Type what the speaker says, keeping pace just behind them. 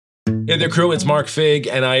Hey there crew, it's Mark Fig,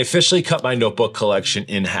 and I officially cut my notebook collection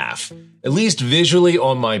in half. At least visually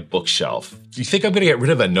on my bookshelf. Do you think I'm gonna get rid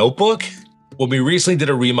of a notebook? When we recently did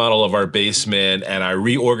a remodel of our basement and I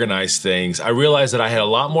reorganized things, I realized that I had a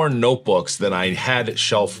lot more notebooks than I had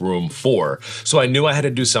shelf room for, so I knew I had to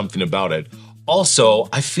do something about it. Also,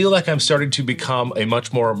 I feel like I'm starting to become a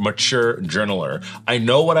much more mature journaler. I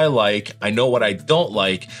know what I like, I know what I don't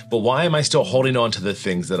like, but why am I still holding on to the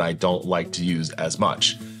things that I don't like to use as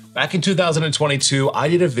much? Back in 2022, I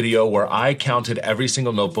did a video where I counted every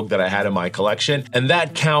single notebook that I had in my collection, and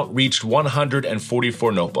that count reached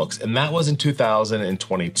 144 notebooks, and that was in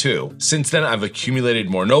 2022. Since then, I've accumulated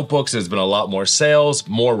more notebooks, there's been a lot more sales,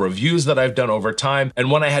 more reviews that I've done over time,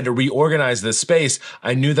 and when I had to reorganize this space,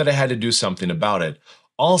 I knew that I had to do something about it.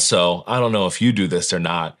 Also, I don't know if you do this or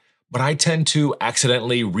not, but I tend to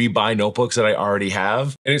accidentally rebuy notebooks that I already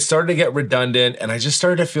have, and it started to get redundant, and I just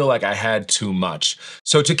started to feel like I had too much.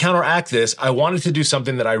 So to counteract this, I wanted to do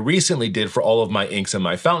something that I recently did for all of my inks and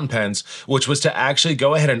my fountain pens, which was to actually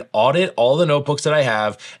go ahead and audit all the notebooks that I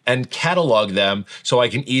have and catalog them so I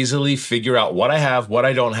can easily figure out what I have, what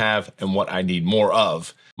I don't have, and what I need more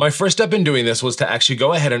of. My first step in doing this was to actually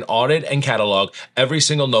go ahead and audit and catalog every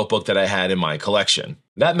single notebook that I had in my collection.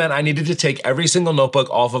 That meant I needed to take every single notebook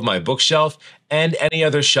off of my bookshelf and any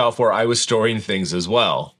other shelf where I was storing things as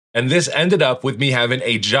well. And this ended up with me having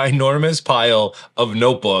a ginormous pile of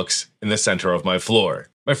notebooks in the center of my floor.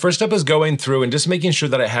 My first step is going through and just making sure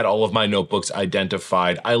that I had all of my notebooks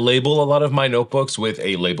identified. I label a lot of my notebooks with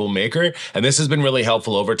a label maker, and this has been really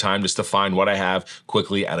helpful over time just to find what I have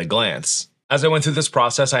quickly at a glance. As I went through this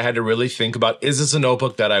process, I had to really think about, is this a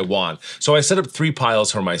notebook that I want? So I set up 3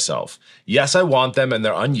 piles for myself. Yes, I want them and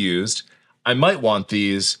they're unused. I might want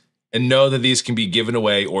these, and know that these can be given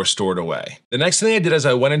away or stored away. The next thing I did is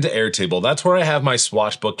I went into Airtable. That's where I have my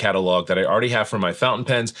swatch book catalog that I already have for my fountain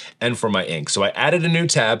pens and for my ink. So I added a new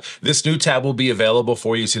tab. This new tab will be available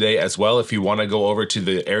for you today as well if you want to go over to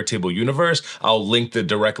the Airtable universe. I'll link the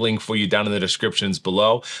direct link for you down in the descriptions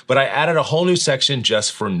below. But I added a whole new section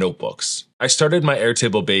just for notebooks. I started my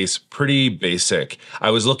Airtable base pretty basic. I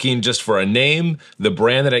was looking just for a name, the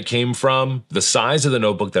brand that it came from, the size of the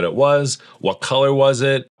notebook that it was, what color was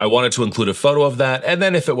it. I wanted to include a photo of that, and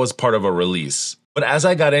then if it was part of a release. But as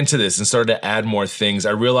I got into this and started to add more things,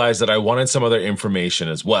 I realized that I wanted some other information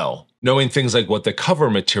as well. Knowing things like what the cover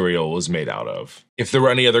material was made out of. If there were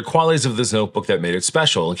any other qualities of this notebook that made it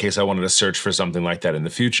special in case I wanted to search for something like that in the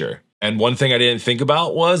future. And one thing I didn't think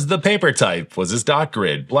about was the paper type. Was this dot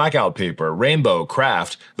grid, blackout paper, rainbow,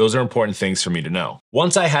 craft? Those are important things for me to know.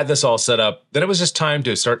 Once I had this all set up, then it was just time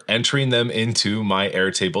to start entering them into my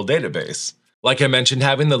Airtable database. Like I mentioned,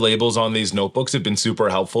 having the labels on these notebooks have been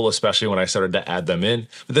super helpful, especially when I started to add them in.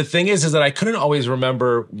 But the thing is that I couldn't always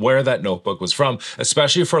remember where that notebook was from,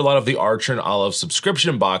 especially for a lot of the Archer and Olive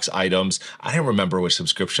subscription box items. I didn't remember which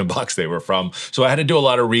subscription box they were from. So I had to do a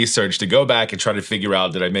lot of research to go back and try to figure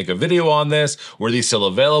out, did I make a video on this? Were these still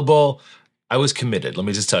available? I was committed, let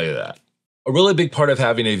me just tell you that. A really big part of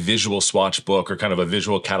having a visual swatch book or kind of a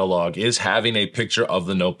visual catalog is having a picture of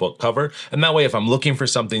the notebook cover. And that way, if I'm looking for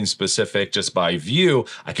something specific just by view,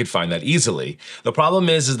 I could find that easily. The problem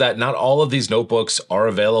is that not all of these notebooks are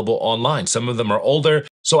available online. Some of them are older.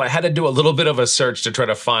 So I had to do a little bit of a search to try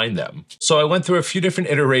to find them. So I went through a few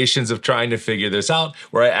different iterations of trying to figure this out,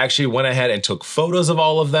 where I actually went ahead and took photos of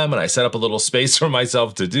all of them, and I set up a little space for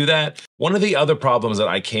myself to do that. One of the other problems that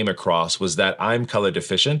I came across was that I'm color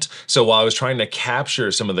deficient. So while I was trying to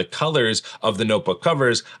capture some of the colors of the notebook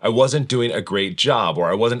covers, I wasn't doing a great job,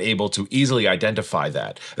 or I wasn't able to easily identify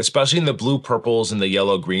that, especially in the blue purples and the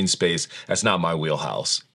yellow green space. That's not my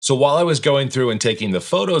wheelhouse. So while I was going through and taking the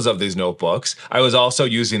photos of these notebooks, I was also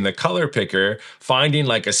using the color picker, finding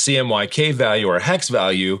like a CMYK value or a hex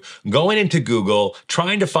value, going into Google,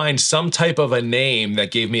 trying to find some type of a name that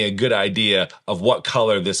gave me a good idea of what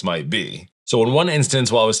color this might be. So in one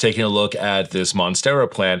instance, while I was taking a look at this Monstera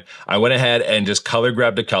plant, I went ahead and just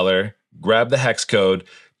grabbed a color, grabbed the hex code,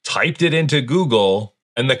 typed it into Google,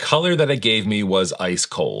 and the color that it gave me was ice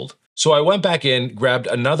cold. So I went back in, grabbed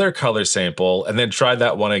another color sample, and then tried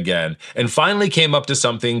that one again, and finally came up to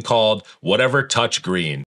something called whatever touch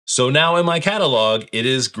green. So now in my catalog, it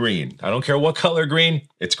is green. I don't care what color green,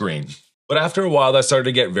 it's green. But after a while, that started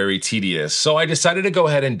to get very tedious. So I decided to go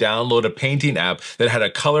ahead and download a painting app that had a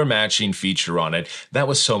color matching feature on it. That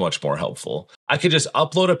was so much more helpful. I could just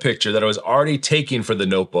upload a picture that I was already taking for the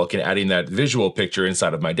notebook and adding that visual picture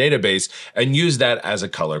inside of my database and use that as a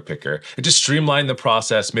color picker. It just streamlined the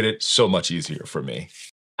process, made it so much easier for me.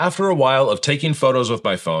 After a while of taking photos with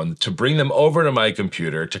my phone to bring them over to my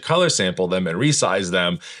computer to color sample them and resize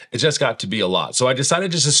them, it just got to be a lot. So I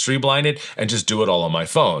decided just to streamline it and just do it all on my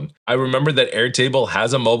phone. I remembered that Airtable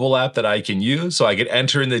has a mobile app that I can use, so I could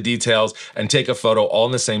enter in the details and take a photo all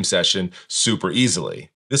in the same session super easily.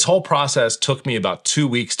 This whole process took me about 2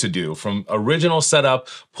 weeks to do, from original setup,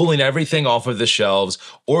 pulling everything off of the shelves,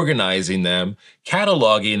 organizing them,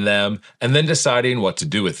 cataloging them, and then deciding what to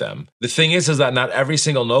do with them. The thing is that not every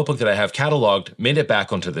single notebook that I have cataloged made it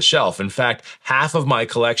back onto the shelf. In fact, half of my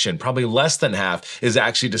collection, probably less than half, is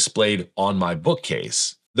actually displayed on my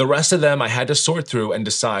bookcase. The rest of them I had to sort through and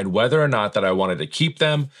decide whether or not that I wanted to keep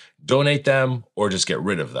them, donate them, or just get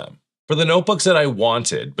rid of them. For the notebooks that I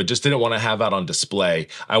wanted, but just didn't want to have out on display,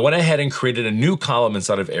 I went ahead and created a new column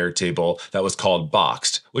inside of Airtable that was called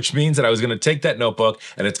Boxed, which means that I was going to take that notebook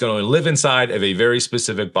and it's going to live inside of a very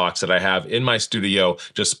specific box that I have in my studio,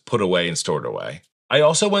 just put away and stored away. I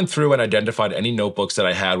also went through and identified any notebooks that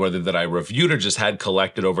I had, whether that I reviewed or just had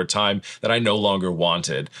collected over time, that I no longer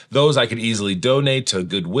wanted. Those I could easily donate to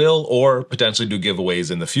Goodwill or potentially do giveaways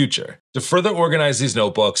in the future. To further organize these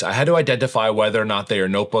notebooks, I had to identify whether or not they are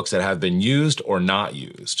notebooks that have been used or not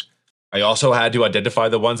used. I also had to identify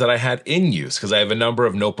the ones that I had in use, because I have a number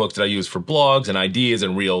of notebooks that I use for blogs and ideas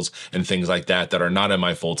and reels and things like that that are not in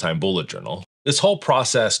my full-time bullet journal. This whole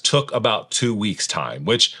process took about 2 weeks' time,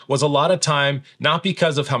 which was a lot of time, not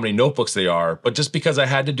because of how many notebooks they are, but just because I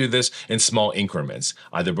had to do this in small increments,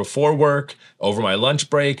 either before work, over my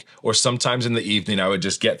lunch break, or sometimes in the evening I would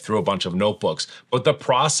just get through a bunch of notebooks. But the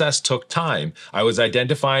process took time. I was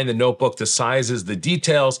identifying the notebook, the sizes, the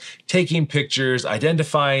details, taking pictures,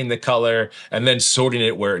 identifying the color, and then sorting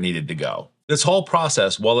it where it needed to go. This whole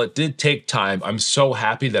process, while it did take time, I'm so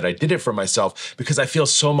happy that I did it for myself because I feel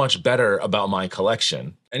so much better about my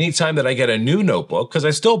collection. Anytime that I get a new notebook, because I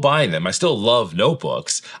still buy them, I still love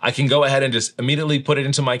notebooks, I can go ahead and just immediately put it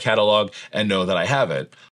into my catalog and know that I have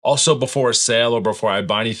it. Also, before a sale or before I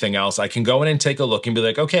buy anything else, I can go in and take a look and be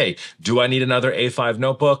like, okay, do I need another A5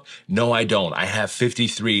 notebook? No, I don't. I have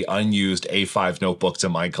 53 unused A5 notebooks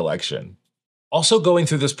in my collection. Also, going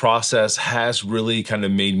through this process has really kind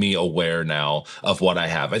of made me aware now of what I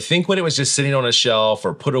have. I think when it was just sitting on a shelf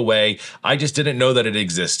or put away, I just didn't know that it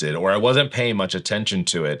existed, or I wasn't paying much attention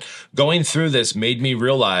to it. Going through this made me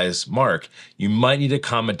realize, Mark, you might need to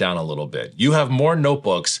calm it down a little bit. You have more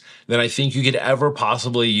notebooks than I think you could ever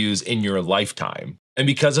possibly use in your lifetime. And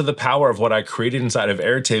because of the power of what I created inside of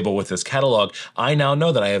Airtable with this catalog, I now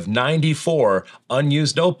know that I have 94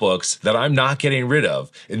 unused notebooks that I'm not getting rid of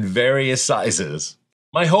in various sizes.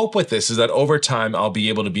 My hope with this is that over time, I'll be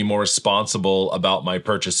able to be more responsible about my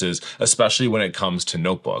purchases, especially when it comes to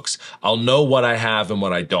notebooks. I'll know what I have and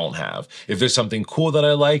what I don't have. If there's something cool that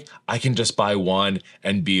I like, I can just buy one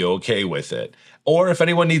and be okay with it. Or if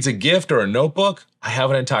anyone needs a gift or a notebook, I have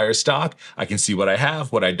an entire stock. I can see what I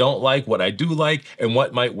have, what I don't like, what I do like, and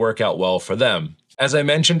what might work out well for them. As I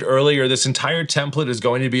mentioned earlier, this entire template is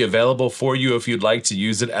going to be available for you if you'd like to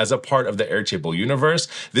use it as a part of the Airtable universe.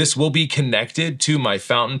 This will be connected to my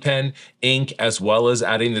fountain pen, ink, as well as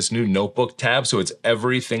adding this new notebook tab, so it's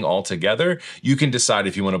everything all together. You can decide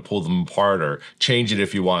if you want to pull them apart or change it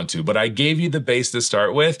if you want to, but I gave you the base to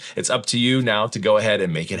start with. It's up to you now to go ahead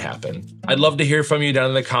and make it happen. I'd love to hear from you down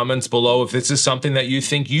in the comments below if this is something that you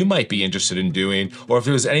think you might be interested in doing, or if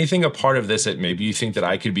there was anything a part of this that maybe you think that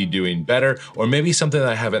I could be doing better, or maybe something that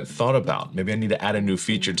I haven't thought about. Maybe I need to add a new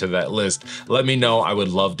feature to that list. Let me know. I would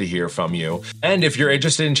love to hear from you. And if you're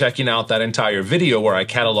interested in checking out that entire video where I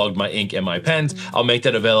cataloged my ink and my pens, I'll make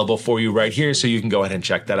that available for you right here so you can go ahead and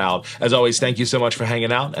check that out. As always, thank you so much for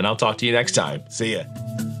hanging out, and I'll talk to you next time. See ya.